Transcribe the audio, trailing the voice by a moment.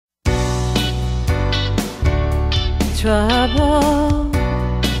trouble.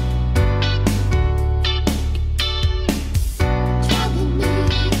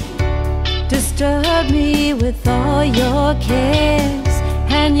 Disturb me with all your cares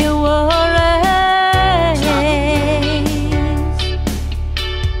and your worries.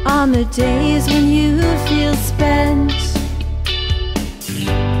 On the days when you feel spent,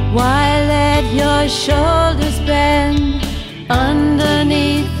 why let your shoulders bend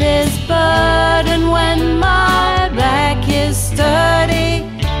underneath this burden when my back is sturdy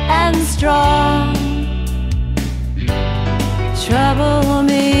and strong? Trouble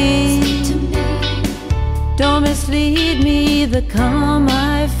me, don't mislead me. The calm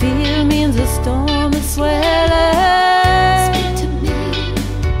I feel means a storm is swelling.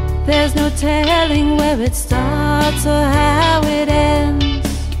 There's no telling where it starts or how it ends.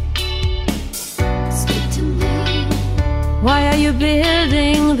 Why are you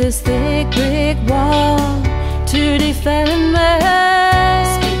building this thick brick wall to defend me?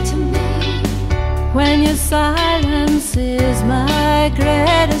 Speak to me. When your silence is my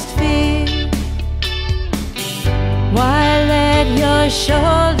greatest fear. Why let your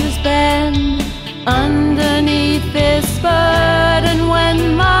shoulders bend underneath this burden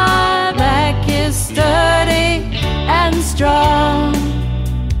when my back is sturdy and strong?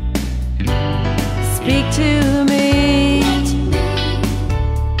 Speak to me.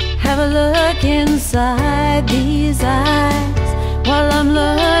 Have a look inside these eyes while I'm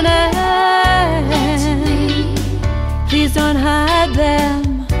learning. Please don't hide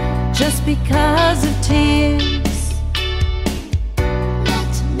them just because of tears.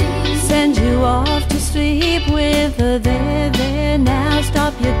 Send you off to sleep with her there now.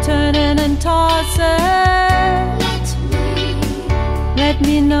 Stop your turning and tossing. Let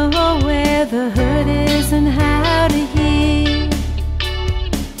me know where the hurt is and how to heal.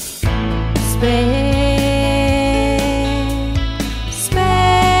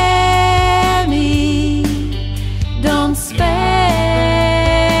 Spare me, don't spare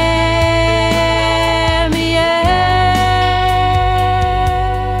me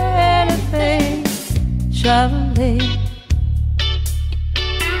anything troubling.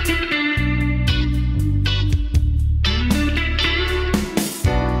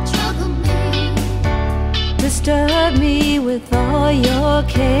 Disturb me with all your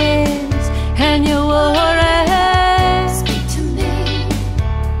cares and your worries. Speak to me,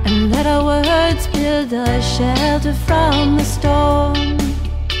 and let our words build a shelter from the storm.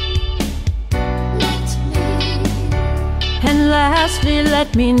 Let me. And lastly,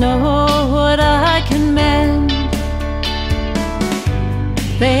 let me know what I can mend.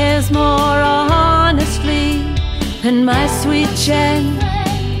 There's more honestly than my sweet Jen.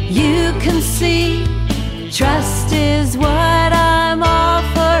 You can see trust is what I'm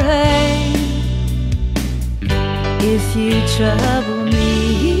offering. If you trouble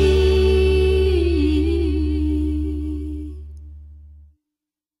me,